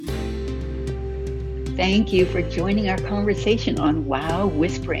Thank you for joining our conversation on Wow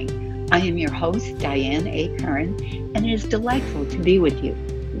Whispering. I am your host, Diane A. Curran, and it is delightful to be with you.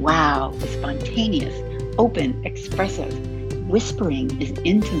 Wow is spontaneous, open, expressive. Whispering is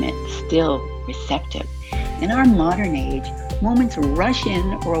intimate, still, receptive. In our modern age, moments rush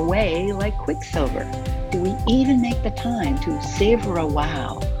in or away like quicksilver. Do we even make the time to savor a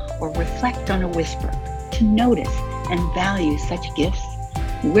wow or reflect on a whisper, to notice and value such gifts?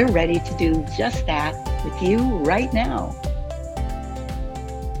 We're ready to do just that with you right now.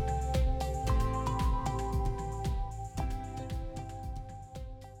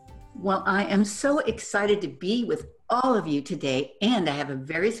 Well, I am so excited to be with all of you today, and I have a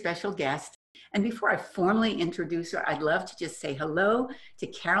very special guest. And before I formally introduce her, I'd love to just say hello to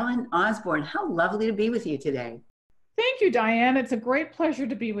Carolyn Osborne. How lovely to be with you today. Thank you, Diane. It's a great pleasure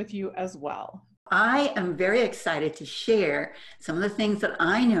to be with you as well. I am very excited to share some of the things that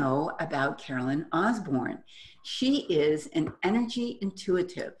I know about Carolyn Osborne. She is an energy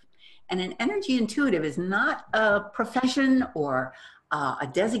intuitive. And an energy intuitive is not a profession or a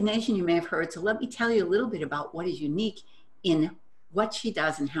designation you may have heard. So let me tell you a little bit about what is unique in what she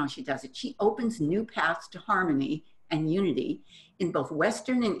does and how she does it. She opens new paths to harmony and unity in both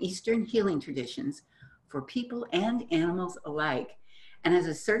Western and Eastern healing traditions for people and animals alike. And as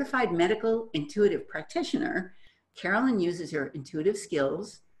a certified medical intuitive practitioner, Carolyn uses her intuitive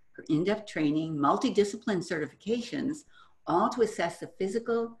skills, her in-depth training, multidiscipline certifications, all to assess the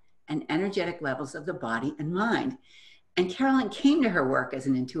physical and energetic levels of the body and mind. And Carolyn came to her work as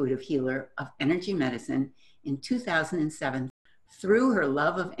an intuitive healer of energy medicine in 2007 through her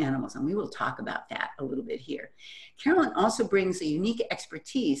love of animals. And we will talk about that a little bit here. Carolyn also brings a unique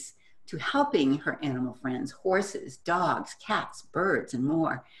expertise to helping her animal friends, horses, dogs, cats, birds, and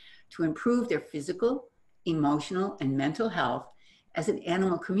more, to improve their physical, emotional, and mental health as an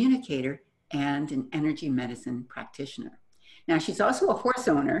animal communicator and an energy medicine practitioner. Now, she's also a horse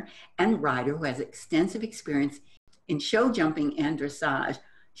owner and rider who has extensive experience in show jumping and dressage.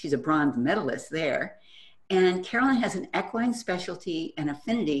 She's a bronze medalist there. And Carolyn has an equine specialty and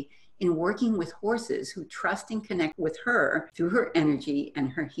affinity in working with horses who trust and connect with her through her energy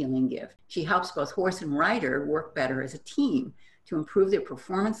and her healing gift. She helps both horse and rider work better as a team to improve their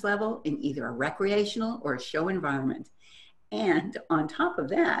performance level in either a recreational or a show environment. And on top of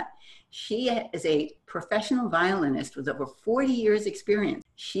that, she is a professional violinist with over 40 years experience.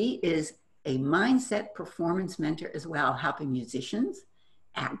 She is a mindset performance mentor as well, helping musicians,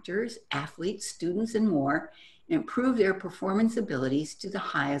 actors, athletes, students, and more improve their performance abilities to the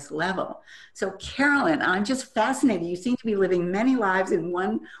highest level. So Carolyn, I'm just fascinated. You seem to be living many lives in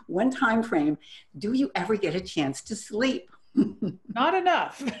one time frame. Do you ever get a chance to sleep? Not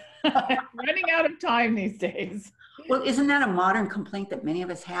enough. Running out of time these days. Well, isn't that a modern complaint that many of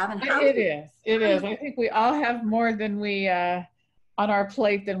us have? And it is. I think we all have more than we on our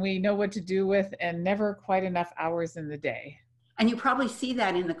plate than we know what to do with, and never quite enough hours in the day. And you probably see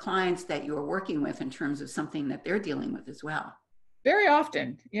that in the clients that you're working with in terms of something that they're dealing with as well. Very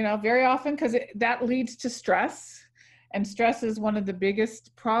often, because that leads to stress. And stress is one of the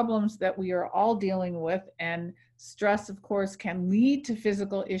biggest problems that we are all dealing with. And stress, of course, can lead to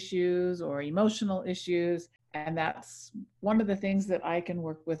physical issues or emotional issues. And that's one of the things that I can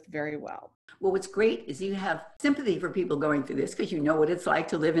work with very well. Well, what's great is you have sympathy for people going through this because you know what it's like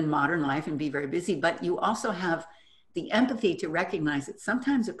to live in modern life and be very busy, but you also have the empathy to recognize that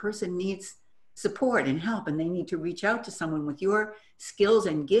sometimes a person needs support and help, and they need to reach out to someone with your skills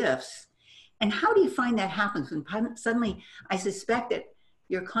and gifts. And how do you find that happens when suddenly, I suspect that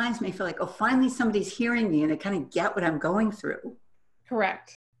your clients may feel like, oh, finally somebody's hearing me and they kind of get what I'm going through.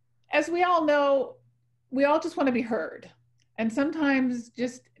 Correct. As we all know, we all just want to be heard. And sometimes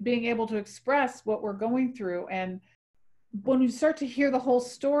just being able to express what we're going through, and when you start to hear the whole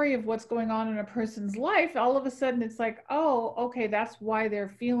story of what's going on in a person's life, all of a sudden it's like, oh, okay, that's why they're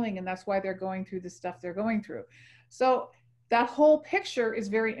feeling and that's why they're going through the stuff they're going through. So that whole picture is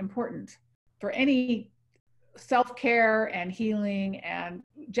very important for any self-care and healing and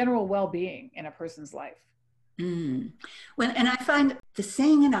general well-being in a person's life. Well, and I find the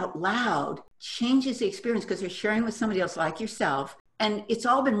saying it out loud changes the experience because they're sharing with somebody else like yourself. And it's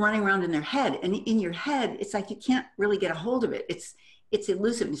all been running around in their head. And in your head, it's like you can't really get a hold of it. It's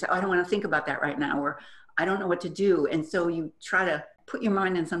elusive. And you say, oh, I don't want to think about that right now, or I don't know what to do. And so you try to put your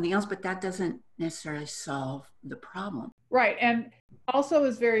mind on something else, but that doesn't necessarily solve the problem. Right. And also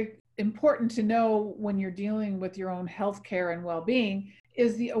is very important to know when you're dealing with your own health care and well-being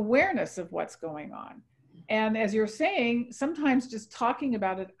is the awareness of what's going on. And as you're saying, sometimes just talking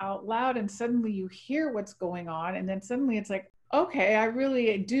about it out loud and suddenly you hear what's going on. And then suddenly it's like, okay, I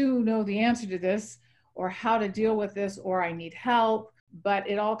really do know the answer to this. or how to deal with this, or I need help. But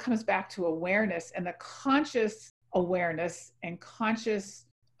it all comes back to awareness and the conscious awareness and conscious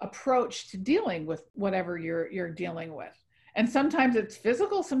approach to dealing with whatever you're dealing with. And sometimes it's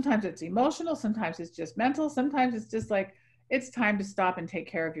physical, sometimes it's emotional, sometimes it's just mental, sometimes it's just like, it's time to stop and take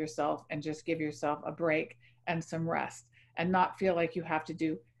care of yourself and just give yourself a break and some rest and not feel like you have to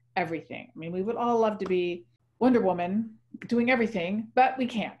do everything. I mean, we would all love to be Wonder Woman doing everything, but we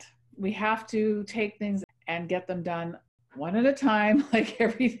can't. We have to take things and get them done one at a time, like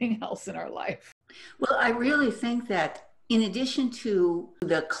everything else in our life. Well, I really think that in addition to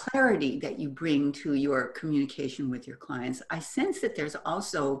the clarity that you bring to your communication with your clients, I sense that there's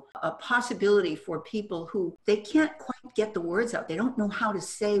also a possibility for people who they can't quite get the words out. They don't know how to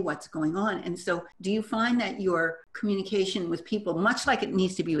say what's going on. And so do you find that your communication with people, much like it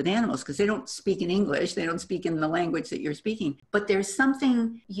needs to be with animals, because they don't speak in English, they don't speak in the language that you're speaking, but there's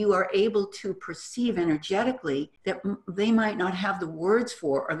something you are able to perceive energetically that they might not have the words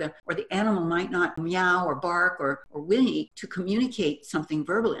for, or the animal might not meow or bark or whinny to communicate something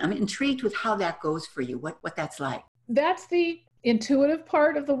verbally. I'm intrigued with how that goes for you, what that's like. That's the intuitive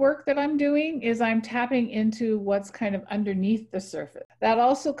part of the work that I'm doing, is I'm tapping into what's kind of underneath the surface. That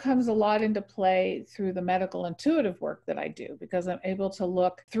also comes a lot into play through the medical intuitive work that I do, because I'm able to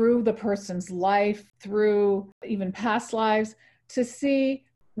look through the person's life, through even past lives, to see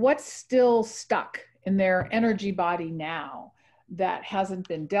what's still stuck in their energy body now that hasn't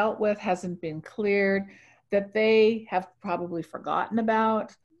been dealt with, hasn't been cleared, that they have probably forgotten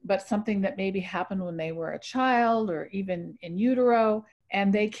about, but something that maybe happened when they were a child or even in utero,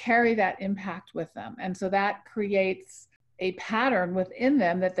 and they carry that impact with them. And so that creates a pattern within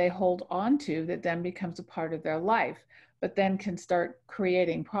them that they hold on to, that then becomes a part of their life, but then can start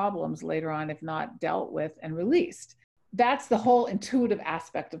creating problems later on if not dealt with and released. That's the whole intuitive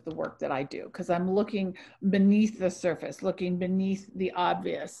aspect of the work that I do, because I'm looking beneath the surface, looking beneath the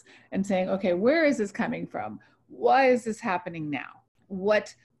obvious and saying, okay, where is this coming from? Why is this happening now?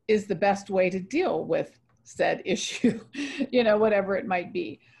 What is the best way to deal with said issue, whatever it might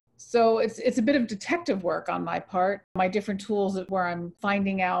be. So it's a bit of detective work on my part, my different tools where I'm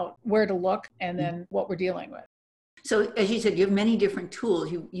finding out where to look and then what we're dealing with. So as you said, you have many different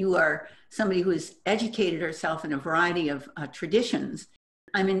tools. You are somebody who has educated herself in a variety of traditions.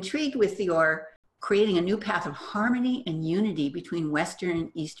 I'm intrigued with your creating a new path of harmony and unity between Western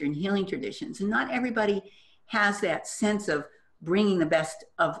and Eastern healing traditions. And not everybody has that sense of bringing the best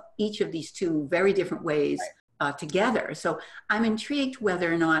of each of these two very different ways together. So I'm intrigued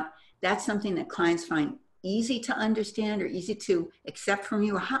whether or not that's something that clients find easy to understand or easy to accept from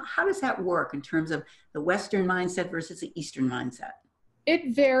you? Or how does that work in terms of the Western mindset versus the Eastern mindset?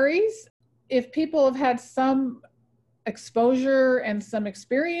 It varies. If people have had some exposure and some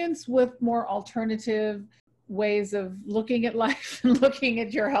experience with more alternative ways of looking at life and looking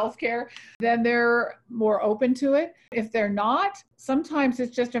at your healthcare, then they're more open to it. If they're not, sometimes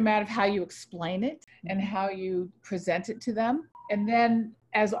it's just a matter of how you explain it and how you present it to them. And then,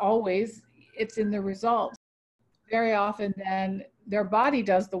 as always, it's in the results. Very often then their body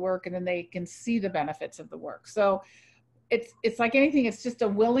does the work and then they can see the benefits of the work. So it's like anything, it's just a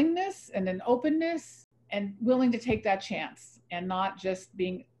willingness and an openness and willing to take that chance and not just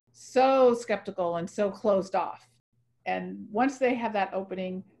being so skeptical and so closed off. And once they have that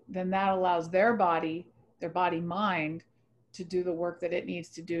opening, then that allows their body mind to do the work that it needs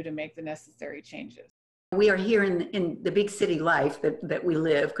to do to make the necessary changes. We are here in the big city life that we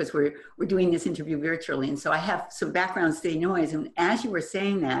live, because we're doing this interview virtually. And so I have some background city noise. And as you were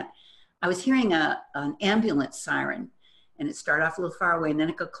saying that, I was hearing an ambulance siren, and it started off a little far away and then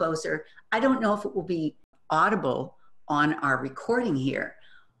it got closer. I don't know if it will be audible on our recording here,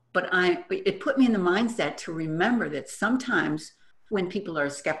 but it put me in the mindset to remember that sometimes when people are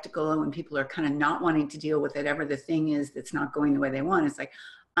skeptical and when people are kind of not wanting to deal with whatever the thing is that's not going the way they want, it's like,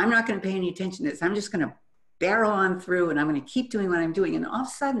 I'm not going to pay any attention to this. I'm just going to barrel on through and I'm going to keep doing what I'm doing. And all of a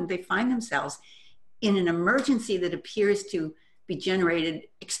sudden they find themselves in an emergency that appears to be generated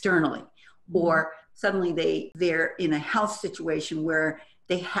externally, or suddenly they're in a health situation where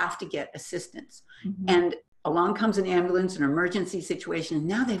they have to get assistance. Mm-hmm. And along comes an ambulance, an emergency situation, and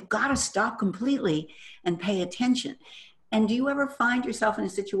now they've got to stop completely and pay attention. And do you ever find yourself in a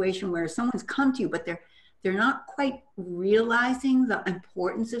situation where someone's come to you, but they're not quite realizing the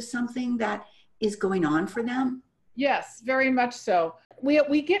importance of something that is going on for them? Yes, very much so.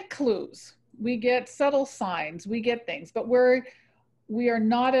 We get clues, we get subtle signs, we get things, but we are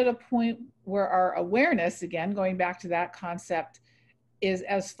not at a point where our awareness, again, going back to that concept, is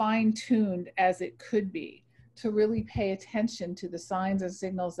as fine-tuned as it could be. to really pay attention to the signs and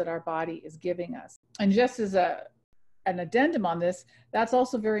signals that our body is giving us. And just as an addendum on this, that's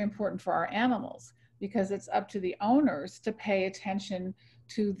also very important for our animals, because it's up to the owners to pay attention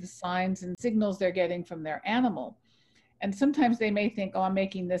to the signs and signals they're getting from their animal. And sometimes they may think, oh, I'm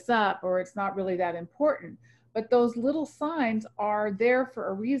making this up, or it's not really that important. But those little signs are there for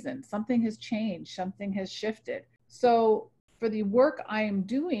a reason. Something has changed, something has shifted. So for the work I am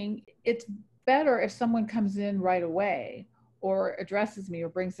doing, it's better if someone comes in right away or addresses me or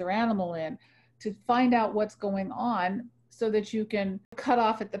brings their animal in to find out what's going on, so that you can cut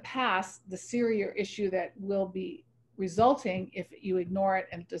off at the pass the severe issue that will be resulting if you ignore it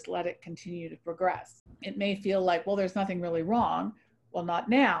and just let it continue to progress. It may feel like, well, there's nothing really wrong. Well, not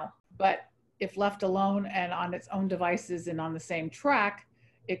now, but if left alone and on its own devices and on the same track,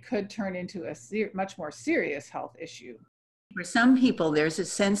 it could turn into a much more serious health issue. For some people, there's a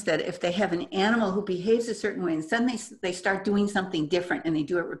sense that if they have an animal who behaves a certain way and suddenly they start doing something different and they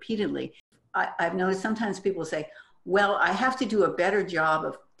do it repeatedly, I've noticed sometimes people say, well, I have to do a better job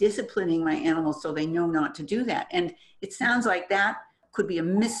of disciplining my animals so they know not to do that. And it sounds like that could be a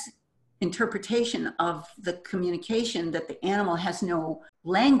misinterpretation of the communication, that the animal has no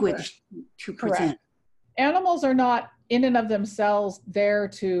language to present. Correct. Animals are not in and of themselves there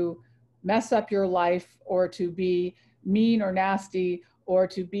to mess up your life or to be mean or nasty or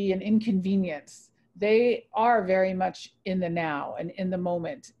to be an inconvenience. They are very much in the now and in the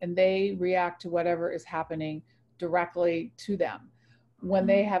moment, and they react to whatever is happening directly to them. When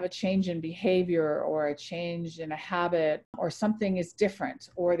they have a change in behavior or a change in a habit, or something is different,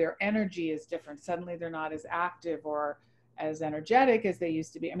 or their energy is different, suddenly they're not as active or as energetic as they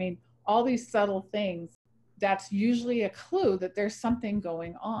used to be. I mean, all these subtle things, that's usually a clue that there's something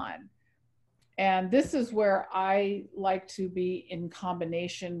going on. And this is where I like to be in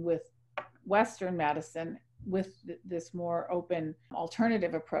combination with Western medicine, with this more open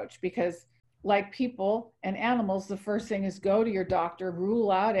alternative approach, because like people and animals, the first thing is go to your doctor, rule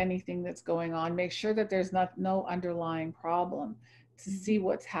out anything that's going on, make sure that there's no underlying problem to see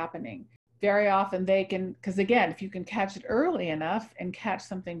what's happening. Very often they can, because again, if you can catch it early enough and catch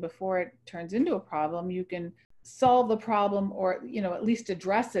something before it turns into a problem, you can solve the problem, or at least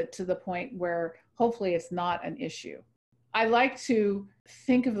address it to the point where hopefully it's not an issue. I like to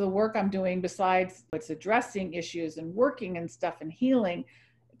think of the work I'm doing, besides it's addressing issues and working and stuff and healing,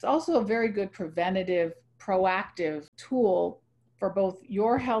 it's also a very good preventative, proactive tool for both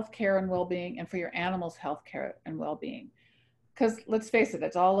your healthcare and well-being and for your animal's healthcare and well-being. Because let's face it,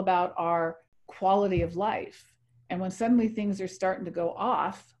 it's all about our quality of life. And when suddenly things are starting to go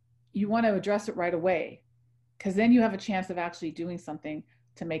off, you want to address it right away, because then you have a chance of actually doing something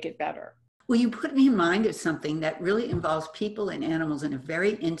to make it better. Well, you put me in mind of something that really involves people and animals in a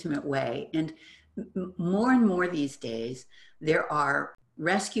very intimate way. And more and more these days, there are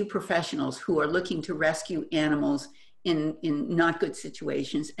rescue professionals who are looking to rescue animals in not good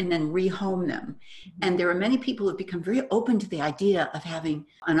situations and then rehome them. And there are many people who have become very open to the idea of having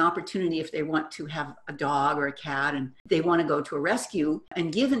an opportunity, if they want to have a dog or a cat and they want to go to a rescue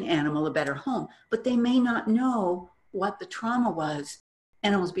and give an animal a better home, but they may not know what the trauma was.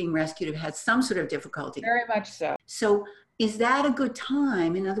 Animals being rescued have had some sort of difficulty. Very much so. So is that a good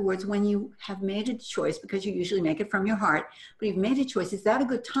time? In other words, when you have made a choice, because you usually make it from your heart, but you've made a choice, is that a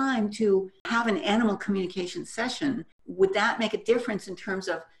good time to have an animal communication session? Would that make a difference in terms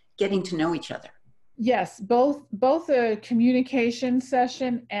of getting to know each other? Yes, both a communication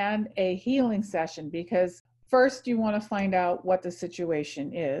session and a healing session, because first you want to find out what the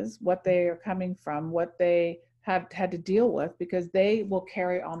situation is, what they are coming from, what they have had to deal with, because they will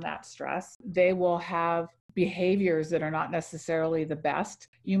carry on that stress. They will have behaviors that are not necessarily the best.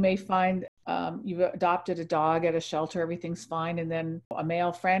 You may find you've adopted a dog at a shelter, everything's fine, and then a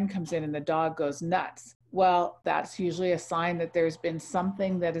male friend comes in and the dog goes nuts. Well, that's usually a sign that there's been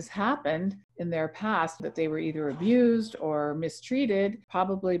something that has happened in their past, that they were either abused or mistreated,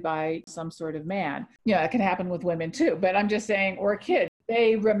 probably by some sort of man. It can happen with women too, but I'm just saying, or a kid.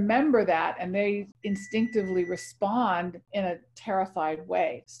 They remember that and they instinctively respond in a terrified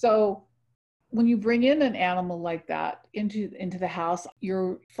way. So when you bring in an animal like that into the house,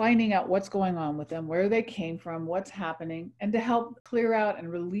 you're finding out what's going on with them, where they came from, what's happening, and to help clear out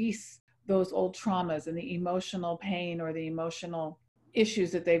and release those old traumas and the emotional pain or the emotional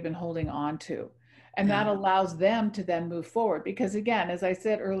issues that they've been holding on to. And that allows them to then move forward. Because again, as I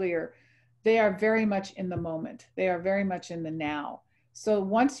said earlier, they are very much in the moment. They are very much in the now. So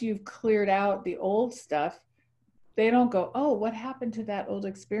once you've cleared out the old stuff, they don't go, oh, what happened to that old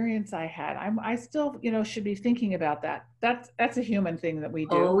experience I had? I still, should be thinking about that. That's a human thing that we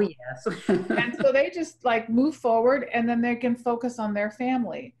do. Oh, yes. And so they just like move forward, and then they can focus on their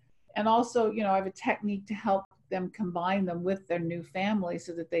family. And also, I have a technique to help them combine them with their new family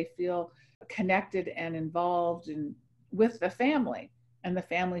so that they feel connected and involved with the family, and the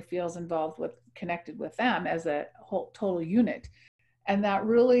family feels connected with them as a whole total unit. And that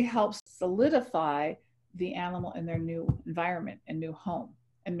really helps solidify the animal in their new environment and new home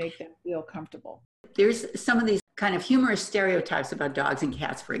and make them feel comfortable. There's some of these kind of humorous stereotypes about dogs and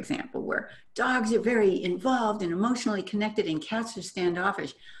cats, for example, where dogs are very involved and emotionally connected and cats are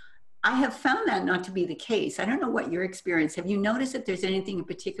standoffish. I have found that not to be the case. I don't know what your experience. Have you noticed if there's anything in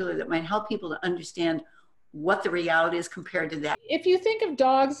particular that might help people to understand what the reality is compared to that? If you think of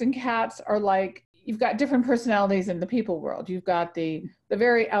dogs and cats are like, you've got different personalities in the people world. You've got the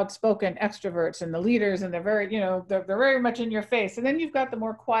very outspoken extroverts and the leaders, and they're very, they're very much in your face. And then you've got the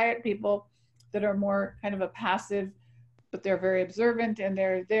more quiet people that are more kind of a passive, but they're very observant and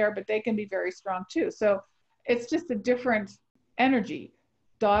they're there, but they can be very strong too. So it's just a different energy.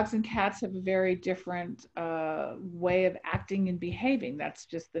 Dogs and cats have a very different way of acting and behaving. That's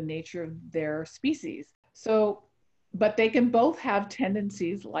just the nature of their species. So, but they can both have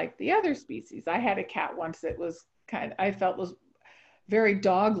tendencies like the other species. I had a cat once that was I felt was very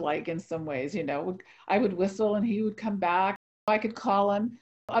dog-like in some ways. I would whistle and he would come back. I could call him.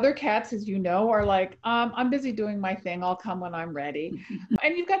 Other cats, as you know, are like, I'm busy doing my thing. I'll come when I'm ready.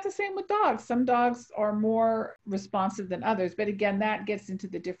 And you've got the same with dogs. Some dogs are more responsive than others. But again, that gets into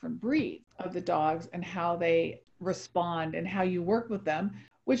the different breed of the dogs and how they respond and how you work with them,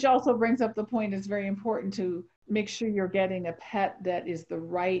 which also brings up the point it's very important to make sure you're getting a pet that is the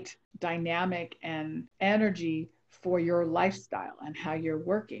right dynamic and energy for your lifestyle and how you're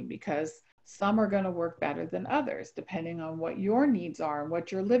working, because some are going to work better than others, depending on what your needs are and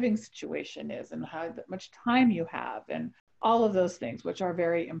what your living situation is and how much time you have and all of those things, which are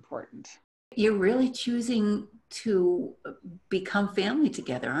very important. You're really choosing to become family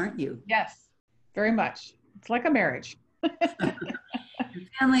together, aren't you? Yes, very much. It's like a marriage.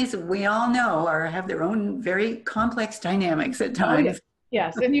 Families, we all know, have their own very complex dynamics at times. Oh,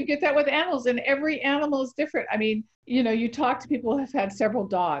 yes, and you get that with animals, and every animal is different. I mean, you talk to people who have had several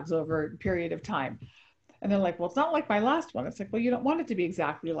dogs over a period of time, and they're like, well, it's not like my last one. It's like, well, you don't want it to be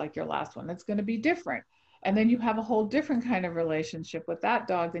exactly like your last one. It's going to be different. And then you have a whole different kind of relationship with that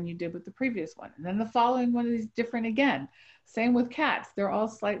dog than you did with the previous one. And then the following one is different again. Same with cats. They're all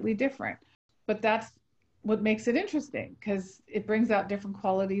slightly different. But that's what makes it interesting, because it brings out different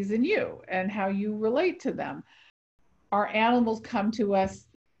qualities in you and how you relate to them. Our animals come to us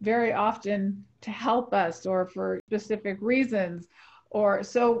very often to help us or for specific reasons, or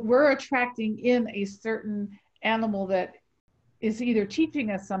so we're attracting in a certain animal that is either teaching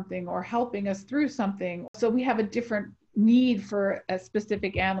us something or helping us through something. So we have a different need for a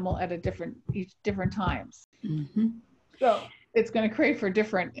specific animal at different times. Mm-hmm. So it's going to create for a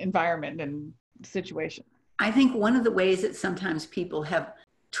different environment and situation. I think one of the ways that sometimes people have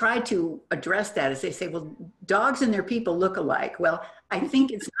tried to address that is they say, well, dogs and their people look alike. Well, I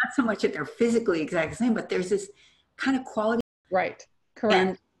think it's not so much that they're physically exactly the same, but there's this kind of quality. Right. Correct.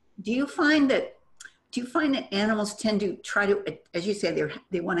 And do you find that animals tend to try to, as you say,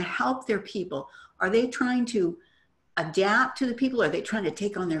 they want to help their people? Are they trying to adapt to the people? Are they trying to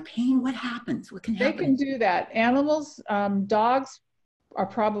take on their pain? What happens? What can happen? They can do that. Animals, dogs are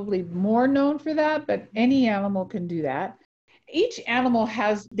probably more known for that, but any animal can do that. Each animal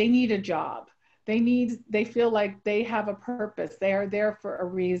they need a job. They feel like they have a purpose. They are there for a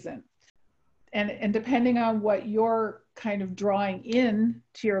reason. And depending on what you're kind of drawing in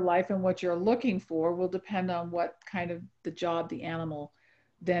to your life and what you're looking for will depend on what kind of the job the animal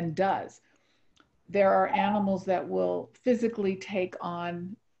then does. There are animals that will physically take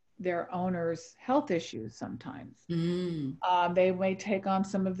on their owner's health issues sometimes. They may take on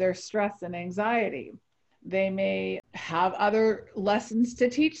some of their stress and anxiety. They may have other lessons to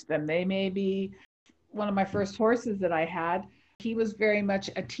teach them. They may be, one of my first horses that I had, he was very much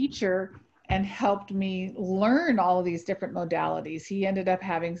a teacher and helped me learn all of these different modalities. He ended up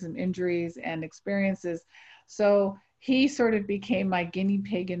having some injuries and experiences. So he sort of became my guinea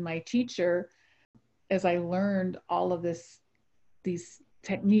pig and my teacher as I learned all of these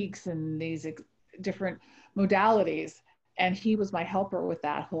techniques and these different modalities. And he was my helper with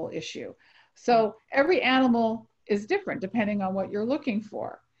that whole issue. So every animal is different depending on what you're looking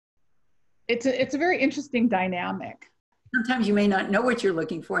for. It's a very interesting dynamic. Sometimes you may not know what you're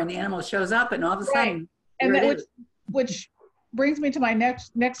looking for and the animal shows up and all of a sudden, and that which brings me to my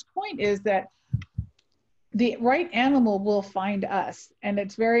next point is that the right animal will find us. And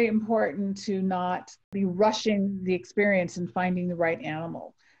it's very important to not be rushing the experience and finding the right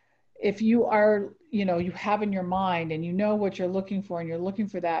animal. If you are, you have in your mind and you know what you're looking for and you're looking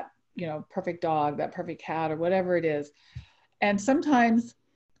for that, perfect dog, that perfect cat, or whatever it is. And sometimes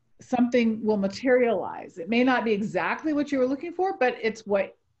something will materialize. It may not be exactly what you were looking for, but it's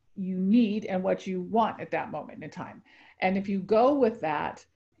what you need and what you want at that moment in time. And if you go with that,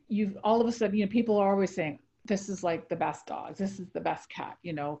 you've all of a sudden, people are always saying, this is like the best dog, this is the best cat,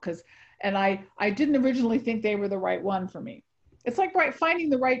 because, and I didn't originally think they were the right one for me. It's like finding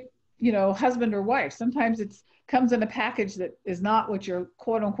the right, husband or wife. Sometimes it's comes in a package that is not what you're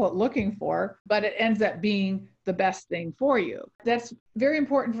quote unquote looking for, but it ends up being the best thing for you. That's very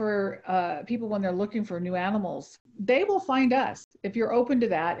important for people when they're looking for new animals. They will find us if you're open to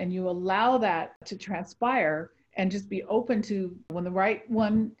that and you allow that to transpire and just be open to when the right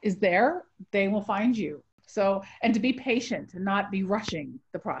one is there, they will find you. So, and to be patient and not be rushing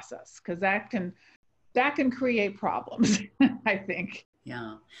the process, because that can create problems, I think.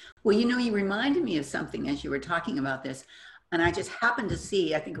 Yeah. Well, you reminded me of something as you were talking about this. And I just happened to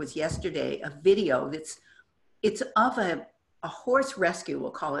see, I think it was yesterday, a video it's of a horse rescue,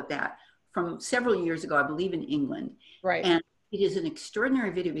 we'll call it that, from several years ago, I believe in England. Right. And it is an extraordinary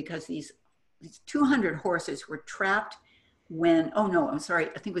video because these 200 horses were trapped when, oh no, I'm sorry,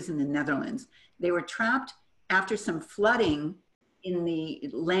 I think it was in the Netherlands. They were trapped after some flooding in the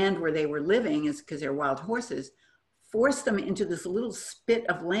land where they were living, is because they're wild horses, forced them into this little spit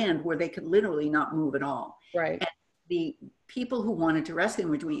of land where they could literally not move at all. Right. And the people who wanted to rescue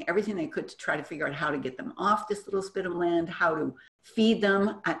them were doing everything they could to try to figure out how to get them off this little spit of land, how to feed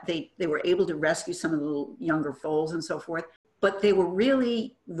them. They were able to rescue some of the little younger foals and so forth, but they were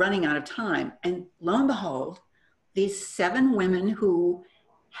really running out of time. And lo and behold, these 7 women who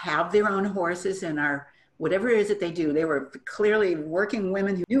have their own horses and are whatever it is that they do, they were clearly working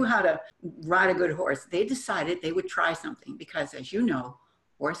women who knew how to ride a good horse. They decided they would try something because, as you know,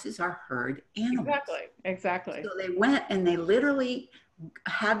 horses are herd animals. Exactly. So they went and they literally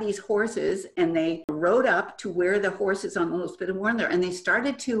had these horses and they rode up to where the horses on the little spit of land there. And they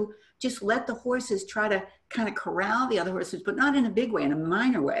started to just let the horses try to kind of corral the other horses, but not in a big way, in a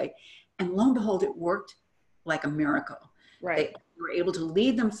minor way. And lo and behold, it worked like a miracle. Right. They were able to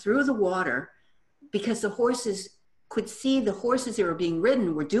lead them through the water because the horses could see the horses that were being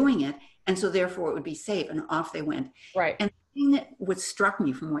ridden were doing it. And so therefore it would be safe, and off they went. Right. And the thing that what struck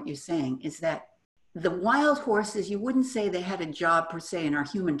me from what you're saying is that the wild horses, you wouldn't say they had a job per se in our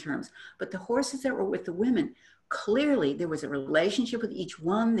human terms, but the horses that were with the women, clearly there was a relationship with each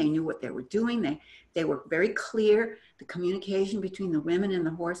one. They knew what they were doing. They were very clear. The communication between the women and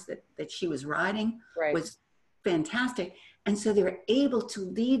the horse that she was riding was fantastic. And so they were able to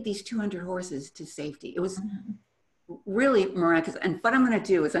lead these 200 horses to safety. It was really miraculous. And what I'm going to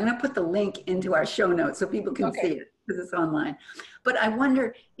do is I'm going to put the link into our show notes so people can see it because it's online. But I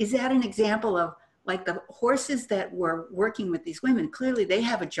wonder, is that an example of like the horses that were working with these women? Clearly they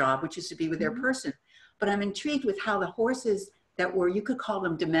have a job, which is to be with their person. But I'm intrigued with how the horses that were, you could call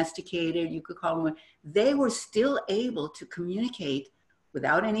them domesticated, you could call them, they were still able to communicate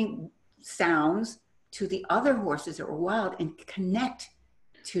without any sounds to the other horses that were wild and connect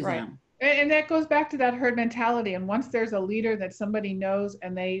to them. And that goes back to that herd mentality. And once there's a leader that somebody knows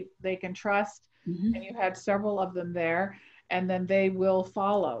and they can trust, and you had several of them there, and then they will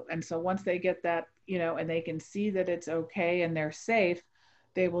follow. And so once they get that, and they can see that it's okay and they're safe,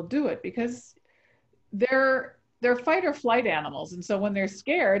 they will do it because they're fight or flight animals. And so when they're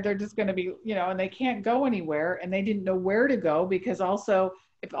scared, they're just going to be, and they can't go anywhere, and they didn't know where to go because also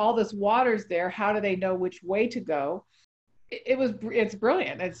if all this water's there, how do they know which way to go? It's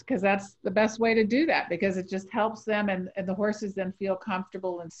brilliant. It's because that's the best way to do that, because it just helps them and the horses then feel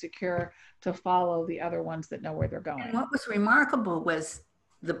comfortable and secure to follow the other ones that know where they're going. And what was remarkable was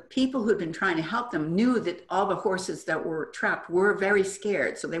the people who'd been trying to help them knew that all the horses that were trapped were very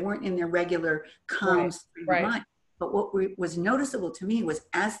scared. So they weren't in their regular calm state of mind. But what was noticeable to me was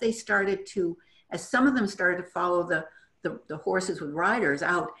as some of them started to follow the horses with riders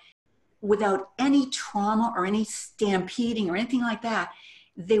out, without any trauma or any stampeding or anything like that,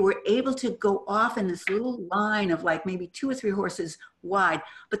 they were able to go off in this little line of like maybe 2 or 3 horses wide,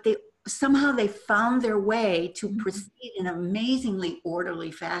 but they found their way to proceed in an amazingly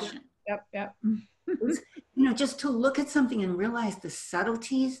orderly fashion. Yep. It was, just to look at something and realize the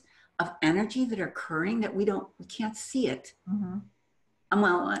subtleties of energy that are occurring that we can't see it.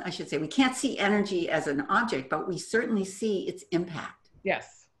 Well, I should say we can't see energy as an object, but we certainly see its impact.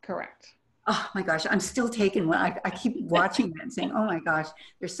 Yes, correct. Oh my gosh, I'm still taken. When I keep watching it and saying, oh my gosh,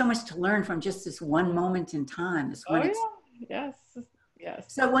 there's so much to learn from just this one moment in time, this Oh one. yeah, yes, yes.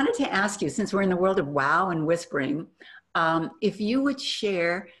 So I wanted to ask you, since we're in the world of wow and whispering, if you would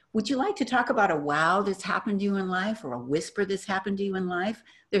share, would you like to talk about a wow that's happened to you in life or a whisper that's happened to you in life?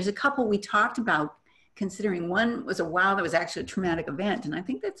 There's a couple we talked about, considering one was a wow that was actually a traumatic event. And I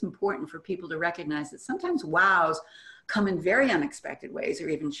think that's important for people to recognize that sometimes wows come in very unexpected ways or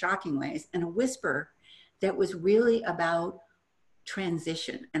even shocking ways, and a whisper that was really about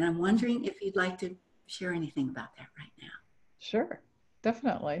transition. And I'm wondering if you'd like to share anything about that right now. Sure,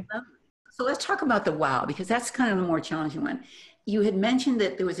 definitely. So let's talk about the wow, because that's kind of the more challenging one. You had mentioned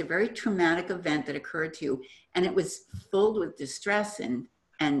that there was a very traumatic event that occurred to you, and it was filled with distress and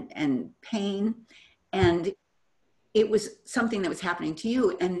pain, and it was something that was happening to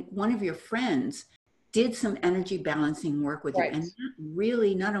you. And one of your friends did some energy balancing work with you, Right. and that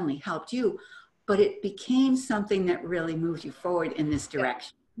really not only helped you, but it became something that really moved you forward in this Yeah.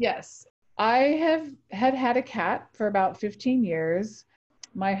 direction. Yes. I had a cat for about 15 years.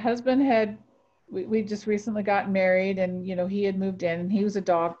 My husband had we just recently got married, and he had moved in, and he was a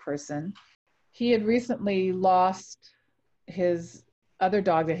dog person. He had recently lost his other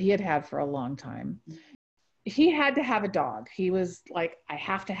dog that he had had for a long time. He had to have a dog. He was like, I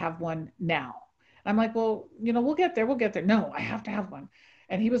have to have one now. I'm like, well, we'll get there. We'll get there. No, I have to have one.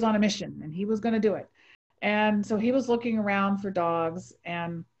 And he was on a mission and he was going to do it. And so he was looking around for dogs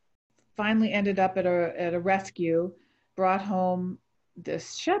and finally ended up at a rescue, brought home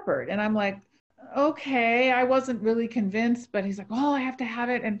this shepherd. And I'm like, okay, I wasn't really convinced, but he's like, well, I have to have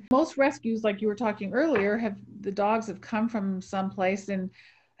it. And most rescues, like you were talking earlier, the dogs have come from someplace and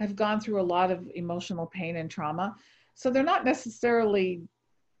have gone through a lot of emotional pain and trauma. So they're not necessarily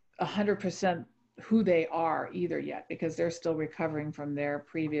 100% who they are either yet, because they're still recovering from their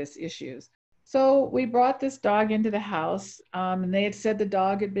previous issues. So we brought this dog into the house, and they had said the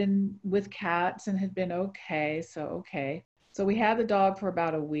dog had been with cats and had been okay. So we had the dog for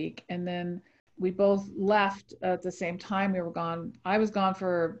about a week, and then we both left at the same time. We were gone. I was gone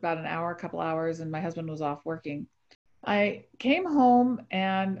for about an hour, a couple hours, and my husband was off working. I came home,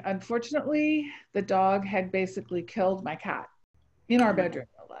 and unfortunately, the dog had basically killed my cat in our bedroom,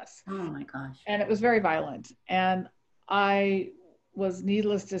 no less. Oh my gosh. And it was very violent. And I was,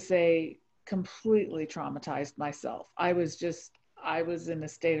 needless to say, completely traumatized myself. I was in a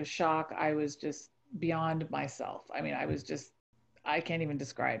state of shock. I was just beyond myself. I mean, I can't even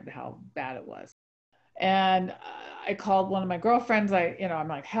describe how bad it was. And I called one of my girlfriends. I'm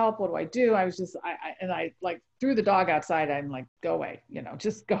like, help, what do I do? I was just, I like threw the dog outside. I'm like, go away,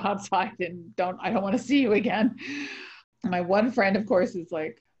 just go outside and I don't want to see you again. And my one friend, of course, is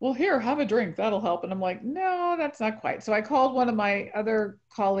like, well, here, have a drink. That'll help. And I'm like, no, that's not quite. So I called one of my other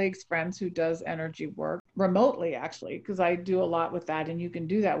colleagues, friends who does energy work remotely, actually, because I do a lot with that. And you can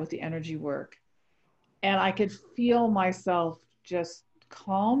do that with the energy work. And I could feel myself just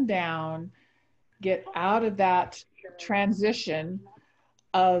calm down, get out of that transition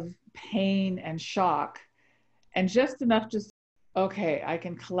of pain and shock, and just enough just, okay, I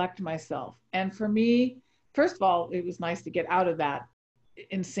can collect myself. And for me, first of all, it was nice to get out of that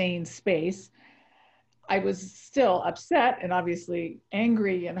insane space. I was still upset and obviously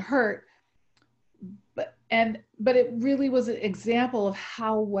angry and hurt, but it really was an example of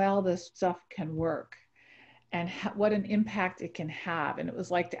how well this stuff can work and what an impact it can have. And it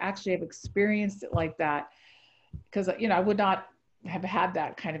was like to actually have experienced it like that, because I would not have had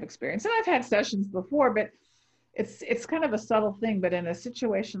that kind of experience. And I've had sessions before, but it's kind of a subtle thing. But in a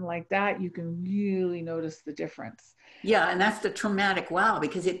situation like that, you can really notice the difference. Yeah, and that's the traumatic wow,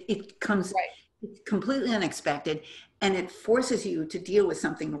 because it comes Right. it's completely unexpected, and it forces you to deal with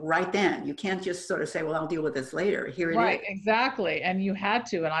something right then. You can't just sort of say, well, I'll deal with this later. Here it Right, is. exactly. And you had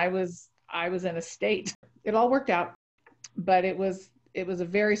to, and I was in a state. It all worked out, but it was a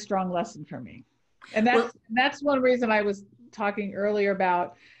very strong lesson for me. And Well, that's one reason I was talking earlier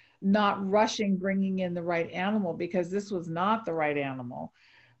about not rushing bringing in the right animal, because this was not the right animal.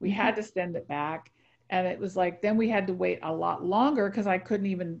 We had to send it back. And it was like, then we had to wait a lot longer because I couldn't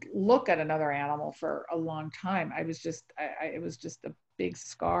even look at another animal for a long time. I was just, it was just a big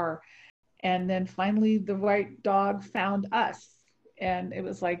scar. And then finally the right dog found us. And it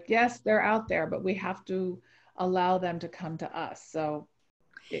was like, yes, they're out there, but we have to allow them to come to us. So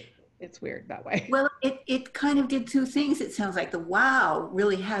it's weird that way. well, it kind of did two things. It sounds like the wow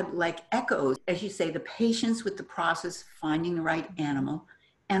really had like echoes, as you say, the patience with the process, finding the right animal,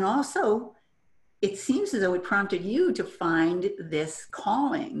 and also it seems as though it prompted you to find this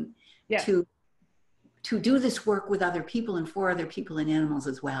calling Yes. to to do this work with other people and for other people and animals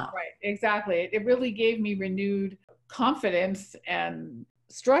as well. Right, exactly. It really gave me renewed confidence and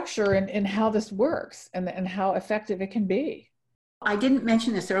structure in how this works and how effective it can be. I didn't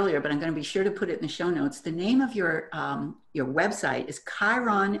mention this earlier, but I'm going to be sure to put it in the show notes. The name of your website is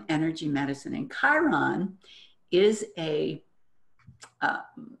Chiron Energy Medicine, and Chiron is a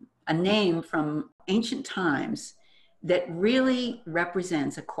name from ancient times that really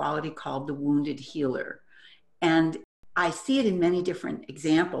represents a quality called the wounded healer. And I see it in many different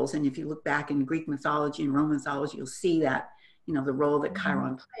examples. And if you look back in Greek mythology and Roman mythology, you'll see that, you know, the role that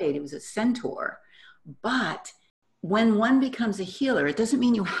Chiron played, it was a centaur. But when one becomes a healer, it doesn't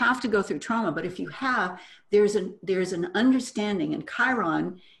mean you have to go through trauma, but if you have, there's an understanding. And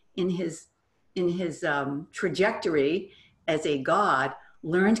Chiron, in his trajectory as a god,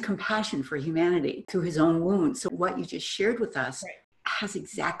 learned compassion for humanity through his own wounds. So what you just shared with us has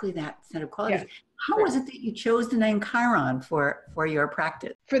exactly that set of qualities. Yes. How was it that you chose the name Chiron for your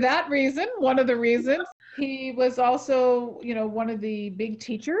practice? For that reason, one of the reasons, he was also, you know, one of the big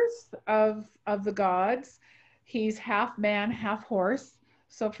teachers of the gods. He's half man, half horse.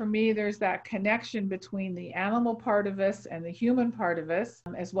 So for me, there's that connection between the animal part of us and the human part of us,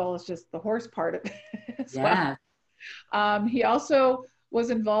 as well as just the horse part of it as well. He also was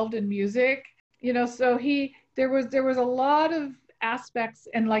involved in music, you know, so there was a lot of aspects,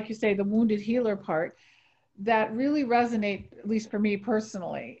 and like you say, the wounded healer part, that really resonate, at least for me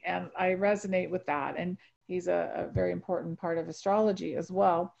personally, and I resonate with that. And he's a very important part of astrology as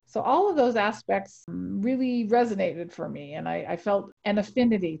well. So all of those aspects really resonated for me, and I felt an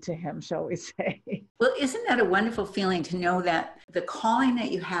affinity to him, shall we say. Well, isn't that a wonderful feeling to know that the calling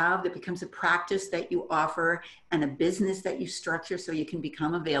that you have that becomes a practice that you offer and a business that you structure so you can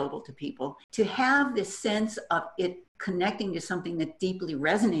become available to people, to have this sense of it connecting to something that deeply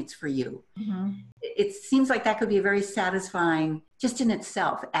resonates for you. Mm-hmm. It seems like that could be a very satisfying, just in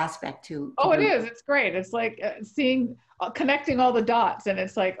itself, aspect to Oh, it is. It's great. It's like connecting all the dots, and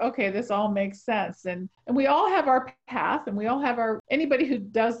it's like, okay, this all makes sense. And we all have our path, and we all have anybody who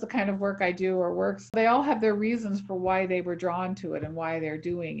does the kind of work I do or works, they all have their reasons for why they were drawn to it and why they're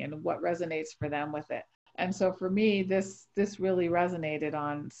doing and what resonates for them with it. And so for me, this really resonated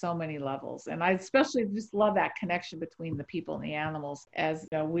on so many levels. And I especially just love that connection between the people and the animals, as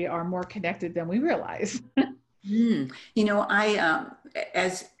you know, we are more connected than we realize. You know, I,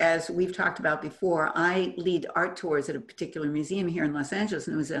 as we've talked about before, I lead art tours at a particular museum here in Los Angeles.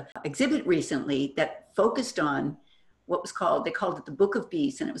 And there was an exhibit recently that focused on what was called, they called it the Book of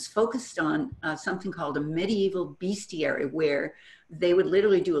Beasts. And it was focused on something called a medieval bestiary, where they would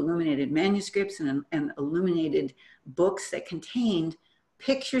literally do illuminated manuscripts and illuminated books that contained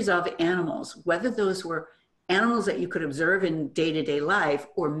pictures of animals, whether those were animals that you could observe in day-to-day life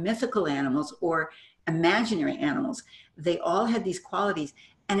or mythical animals or imaginary animals. They all had these qualities.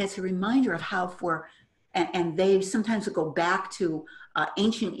 And it's a reminder of how and they sometimes would go back to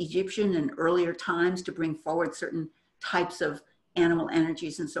ancient Egyptian and earlier times to bring forward certain types of animal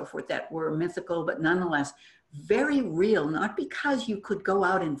energies and so forth that were mythical, but nonetheless very real, not because you could go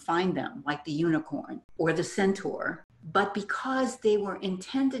out and find them like the unicorn or the centaur, but because they were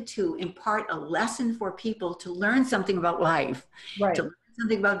intended to impart a lesson for people to learn something about life, right, to learn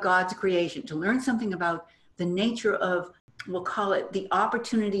something about God's creation, to learn something about the nature of, we'll call it the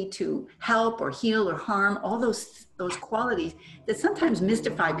opportunity to help or heal or harm, all those qualities that sometimes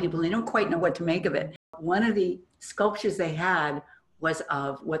mystify people. They don't quite know what to make of it. One of the sculptures they had was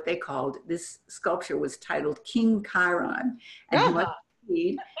of what they called, this sculpture was titled King Chiron. And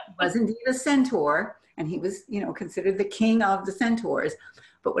he was indeed a centaur, and he was, you know, considered the king of the centaurs.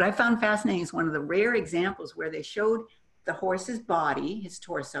 But what I found fascinating is one of the rare examples where they showed the horse's body, his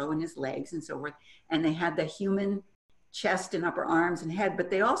torso and his legs and so forth, and they had the human chest and upper arms and head, but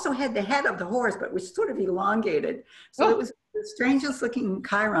they also had the head of the horse, but was sort of elongated. So it was the strangest looking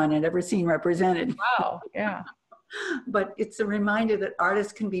Chiron I'd ever seen represented. Wow, yeah. But it's a reminder that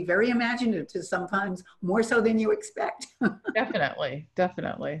artists can be very imaginative, sometimes more so than you expect. Definitely,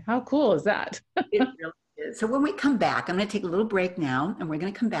 definitely. How cool is that? It really is. So when we come back, I'm going to take a little break now, and we're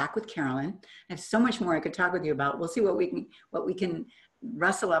going to come back with Carolyn. I have so much more I could talk with you about. We'll see what we can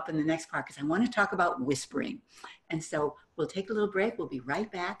rustle up in the next part, because I want to talk about whispering. And so we'll take a little break. We'll be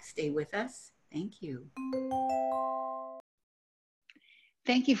right back. Stay with us. Thank you.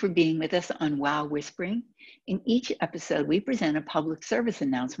 Thank you for being with us on Wow Whispering. In each episode, we present a public service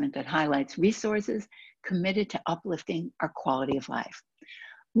announcement that highlights resources committed to uplifting our quality of life.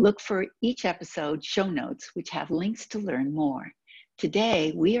 Look for each episode show notes, which have links to learn more.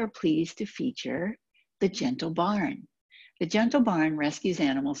 Today, we are pleased to feature The Gentle Barn. The Gentle Barn rescues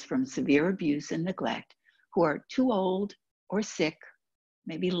animals from severe abuse and neglect who are too old or sick,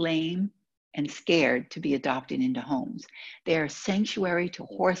 maybe lame, and scared to be adopted into homes. They are sanctuary to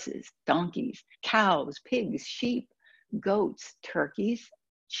horses, donkeys, cows, pigs, sheep, goats, turkeys,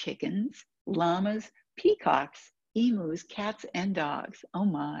 chickens, llamas, peacocks, emus, cats, and dogs. Oh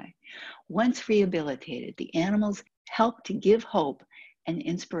my. Once rehabilitated, the animals help to give hope and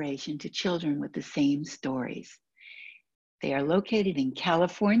inspiration to children with the same stories. They are located in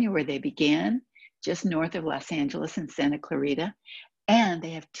California, where they began, just north of Los Angeles and Santa Clarita. And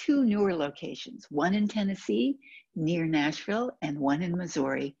they have 2 newer locations, one in Tennessee, near Nashville, and one in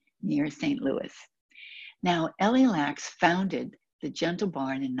Missouri, near St. Louis. Now, Ellie Lax founded the Gentle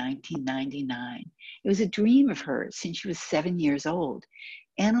Barn in 1999. It was a dream of hers since she was 7 years old.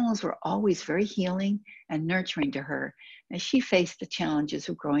 Animals were always very healing and nurturing to her as she faced the challenges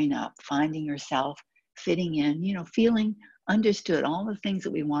of growing up, finding herself, fitting in, feeling understood, all the things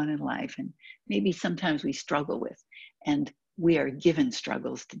that we want in life and maybe sometimes we struggle with. And we are given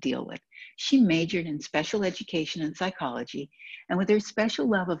struggles to deal with. She majored in special education and psychology, and with her special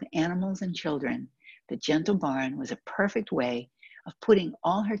love of animals and children, the Gentle Barn was a perfect way of putting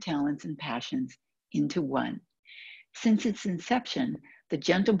all her talents and passions into one. Since its inception, the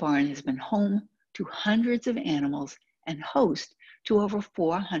Gentle Barn has been home to hundreds of animals and host to over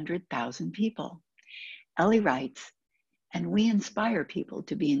 400,000 people. Ellie writes, and we inspire people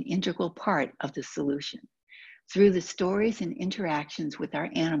to be an integral part of the solution. Through the stories and interactions with our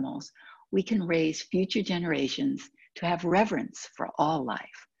animals, we can raise future generations to have reverence for all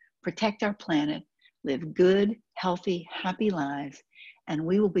life, protect our planet, live good, healthy, happy lives, and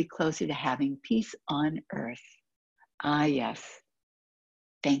we will be closer to having peace on earth. Ah, yes.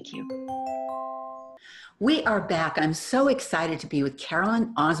 Thank you. We are back. I'm so excited to be with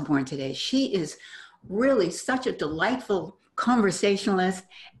Carolyn Osborn today. She is really such a delightful conversationalist,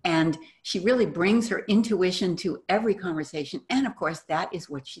 and she really brings her intuition to every conversation. And of course, that is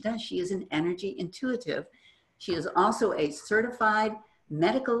what she does. She is an energy intuitive. She is also a certified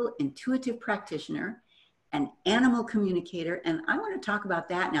medical intuitive practitioner, an animal communicator. And I want to talk about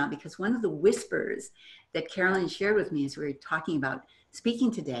that now, because one of the whispers that Carolyn shared with me as we were talking about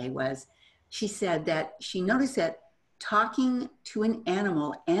speaking today was, she said that she noticed that talking to an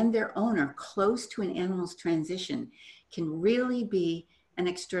animal and their owner close to an animal's transition can really be an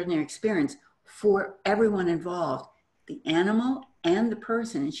extraordinary experience for everyone involved, the animal and the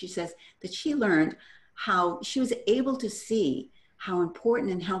person. And she says that she learned how she was able to see how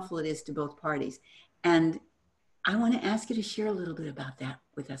important and helpful it is to both parties. And I want to ask you to share a little bit about that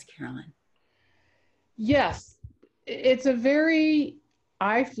with us, Carolyn. Yes, it's a very,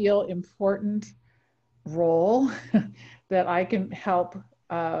 I feel, important role that I can help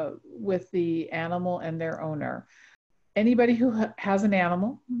with the animal and their owner. Anybody who has an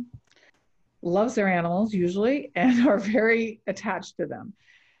animal loves their animals usually and are very attached to them.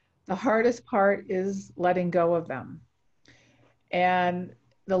 The hardest part is letting go of them. And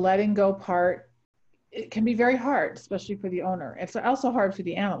the letting go part, it can be very hard, especially for the owner. It's also hard for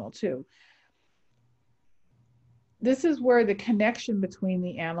the animal too. This is where the connection between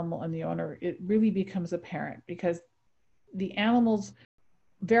the animal and the owner, it really becomes apparent, because the animals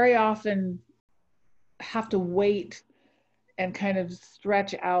very often have to wait and kind of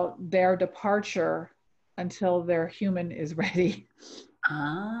stretch out their departure until their human is ready.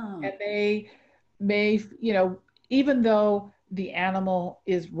 Oh. And they may, even though the animal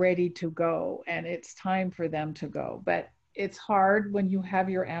is ready to go and it's time for them to go, but it's hard when you have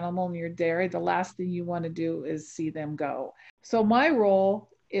your animal in your dairy. The last thing you want to do is see them go. So my role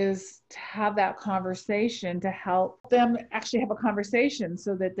is to have that conversation, to help them actually have a conversation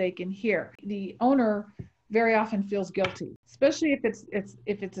so that they can hear. The owner very often feels guilty, especially if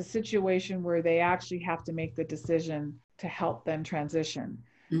it's a situation where they actually have to make the decision to help them transition.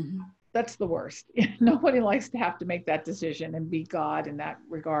 Mm-hmm. That's the worst. Nobody likes to have to make that decision and be God in that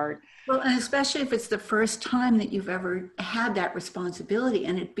regard. Well, and especially if it's the first time that you've ever had that responsibility,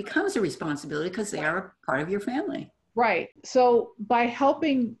 and it becomes a responsibility because they are a part of your family. Right. So by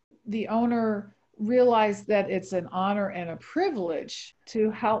helping the owner realize that it's an honor and a privilege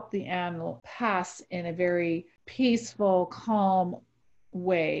to help the animal pass in a very peaceful, calm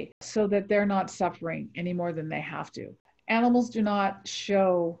way so that they're not suffering any more than they have to. Animals do not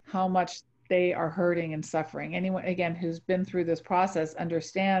show how much they are hurting and suffering. Anyone, again, who's been through this process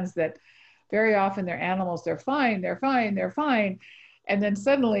understands that very often they're animals, they're fine, they're fine, they're fine. And then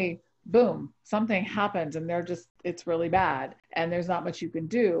suddenly, boom, something happens and it's really bad. And there's not much you can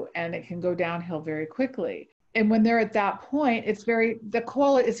do. And it can go downhill very quickly. And when they're at that point, it's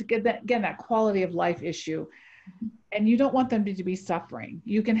again, that quality of life issue. and you don't want them to be suffering.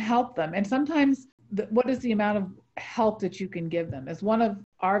 You can help them. And sometimes what is the amount of help that you can give them? As one of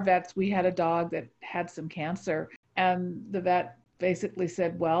our vets, we had a dog that had some cancer, and the vet basically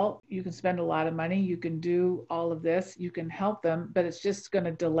said, well, you can spend a lot of money, you can do all of this, you can help them, but it's just going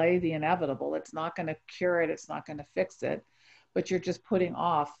to delay the inevitable. It's not going to cure it. It's not going to fix it, but you're just putting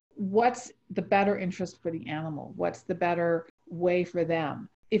off. What's the better interest for the animal? What's the better way for them?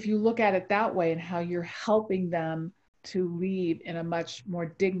 If you look at it that way and how you're helping them to leave in a much more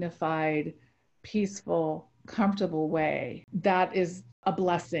dignified, peaceful, comfortable way, that is a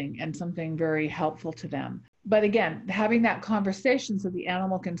blessing and something very helpful to them. But again, having that conversation so the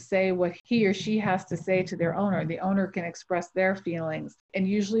animal can say what he or she has to say to their owner. The owner can express their feelings. And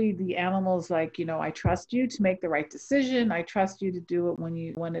usually the animal's like, I trust you to make the right decision. I trust you to do it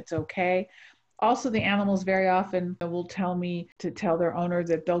when it's okay. Also, the animals very often will tell me to tell their owner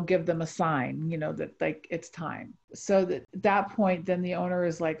that they'll give them a sign, that like it's time. So at that point, then the owner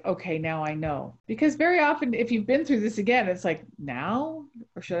is like, okay, now I know. Because very often, if you've been through this again, it's like, now,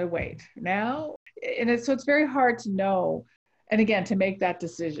 or should I wait? Now? And so it's very hard to know. And again, to make that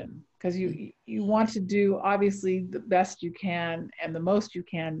decision, because you want to do obviously the best you can and the most you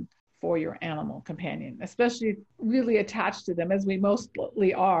can for your animal companion, especially really attached to them as we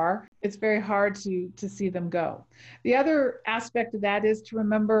mostly are. It's very hard to see them go. The other aspect of that is to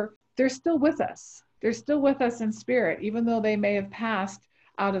remember they're still with us. They're still with us in spirit. Even though they may have passed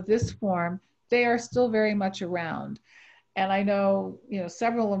out of this form, they are still very much around. And I know,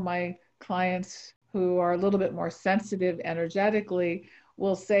 several of my clients who are a little bit more sensitive energetically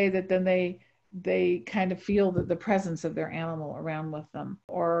will say that then they kind of feel the presence of their animal around with them,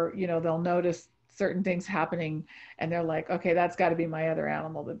 or they'll notice certain things happening and they're like, okay, that's got to be my other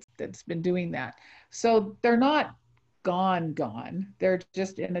animal that's been doing that. So they're not gone, they're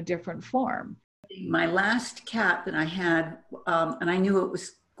just in a different form. My last cat that I had, and I knew it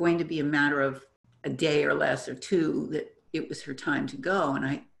was going to be a matter of a day or less or two that it was her time to go, and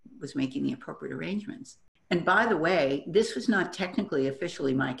I was making the appropriate arrangements. And by the way, this was not technically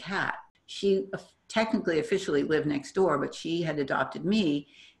officially my cat. She technically officially lived next door, but she had adopted me,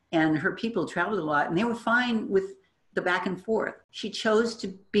 and her people traveled a lot and they were fine with the back and forth. She chose to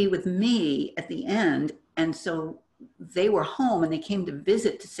be with me at the end. And so they were home and they came to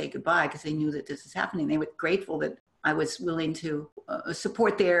visit to say goodbye because they knew that this is happening. They were grateful that I was willing to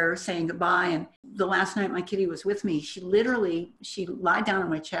support their saying goodbye. And the last night my kitty was with me, she lied down on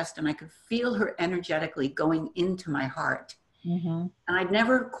my chest and I could feel her energetically going into my heart. Mm-hmm. And I'd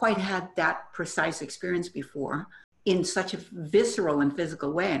never quite had that precise experience before in such a visceral and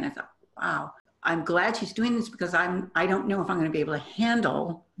physical way. And I thought, wow, I'm glad she's doing this because I don't know if I'm going to be able to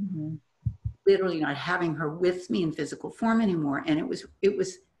handle literally not having her with me in physical form anymore. And it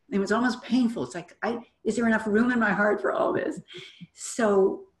was almost painful. It's like, is there enough room in my heart for all this?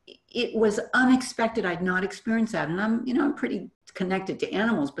 So it was unexpected. I'd not experienced that. And I'm pretty connected to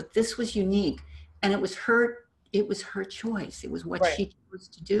animals, but this was unique. And it was her choice. It was what she chose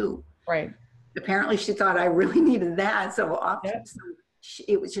to do. Right. Apparently she thought I really needed that. So often,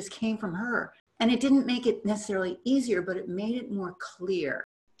 it just came from her. And it didn't make it necessarily easier, but it made it more clear.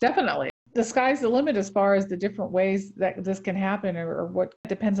 Definitely. The sky's the limit as far as the different ways that this can happen, or what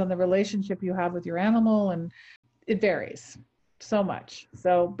depends on the relationship you have with your animal. And it varies so much.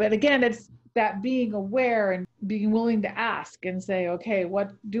 So, but again, it's that being aware and being willing to ask and say, okay,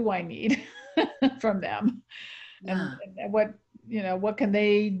 what do I need from them? And what can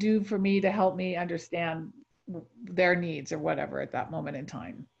they do for me to help me understand their needs or whatever at that moment in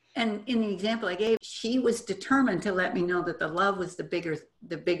time. And in the example I gave, she was determined to let me know that the love was the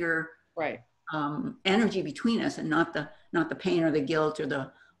bigger right. Energy between us, and not the pain or the guilt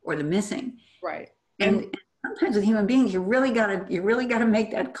or the missing. Right. And sometimes with human beings, you really gotta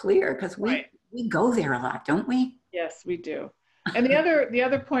make that clear, because we go there a lot, don't we? Yes, we do. And the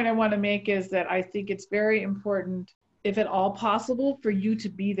other point I want to make is that I think it's very important, if at all possible, for you to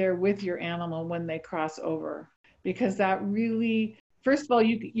be there with your animal when they cross over, because that really, first of all,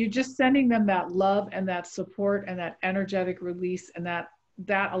 you're just sending them that love and that support and that energetic release, and that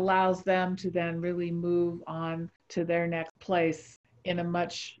allows them to then really move on to their next place in a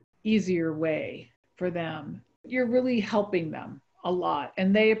much easier way for them. You're really helping them a lot,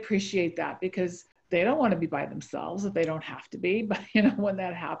 and they appreciate that, because they don't want to be by themselves if they don't have to be, but when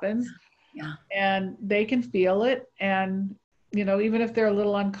that happens, and they can feel it. And, even if they're a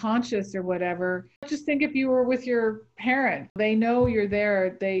little unconscious or whatever, just think if you were with your parent, they know you're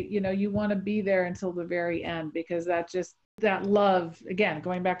there. You want to be there until the very end, because that love, again,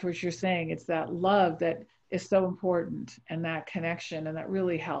 going back to what you're saying, it's that love that is so important, and that connection, and that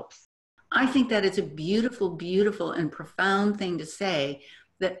really helps. I think that it's a beautiful, beautiful and profound thing to say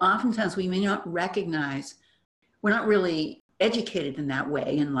that oftentimes we may not recognize. We're not really educated in that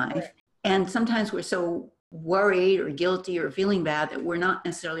way in life. Right. And sometimes we're so worried or guilty or feeling bad that we're not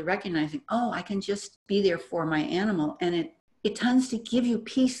necessarily recognizing, oh, I can just be there for my animal. And it tends to give you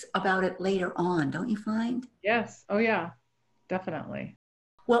peace about it later on, don't you find? Yes. Oh, yeah, definitely.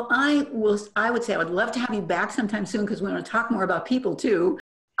 Well, I would say I would love to have you back sometime soon because we want to talk more about people too.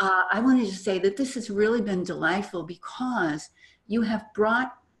 I wanted to say that this has really been delightful because you have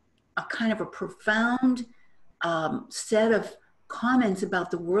brought a kind of a profound set of comments about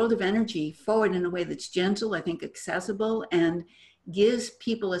the world of energy forward in a way that's gentle, I think accessible, and gives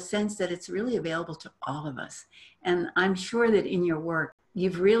people a sense that it's really available to all of us. And I'm sure that in your work,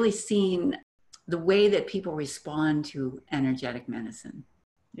 you've really seen the way that people respond to energetic medicine.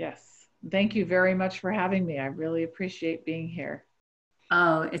 Yes. Thank you very much for having me. I really appreciate being here.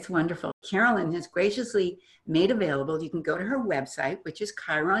 Oh, it's wonderful. Carolyn has graciously made available, you can go to her website, which is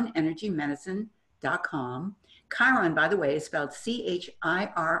chironenergymedicine.com. Chiron, by the way, is spelled Chiron.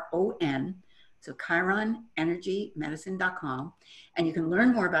 So chironenergymedicine.com. And you can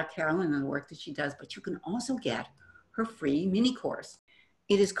learn more about Carolyn and the work that she does, but you can also get her free mini course.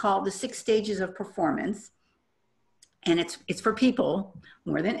 It is called The 6 Stages of Performance. And it's for people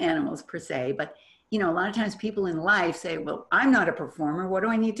more than animals per se, but you know, a lot of times people in life say, well, I'm not a performer. What do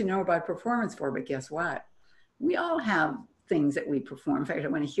I need to know about performance for? But guess what? We all have things that we perform. In fact, I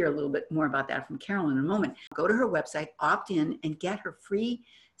want to hear a little bit more about that from Carolyn in a moment. Go to her website, opt in, and get her free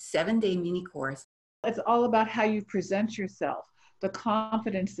 7-day mini course. It's all about how you present yourself, the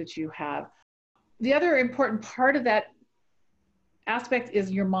confidence that you have. The other important part of that aspect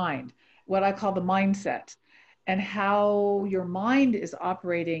is your mind, what I call the mindset, and how your mind is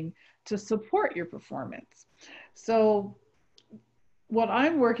operating to support your performance. So what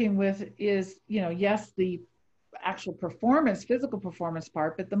I'm working with is, yes, the actual performance, physical performance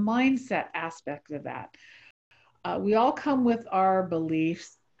part, but the mindset aspect of that. We all come with our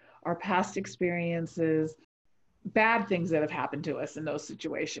beliefs, our past experiences, bad things that have happened to us in those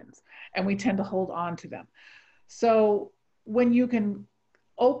situations, and we tend to hold on to them. So when you can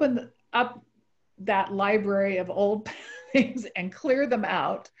open up that library of old things and clear them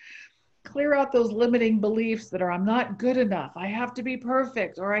out, clear out those limiting beliefs that are, I'm not good enough, I have to be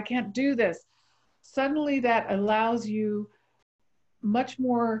perfect, or I can't do this. Suddenly that allows you much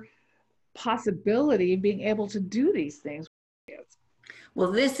more possibility of being able to do these things.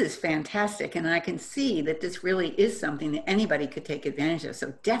 Well, this is fantastic. And I can see that this really is something that anybody could take advantage of.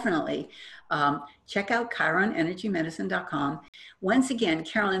 So definitely check out chironenergymedicine.com. Once again,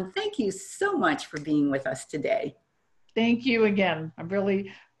 Carolyn, thank you so much for being with us today. Thank you again. I'm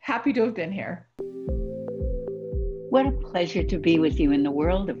really happy to have been here. What a pleasure to be with you in the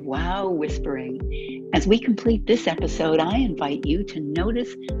world of wow whispering. As we complete this episode, I invite you to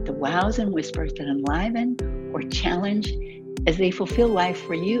notice the wows and whispers that enliven or challenge as they fulfill life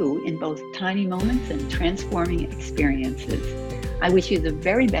for you in both tiny moments and transforming experiences. I wish you the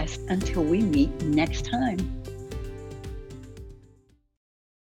very best until we meet next time.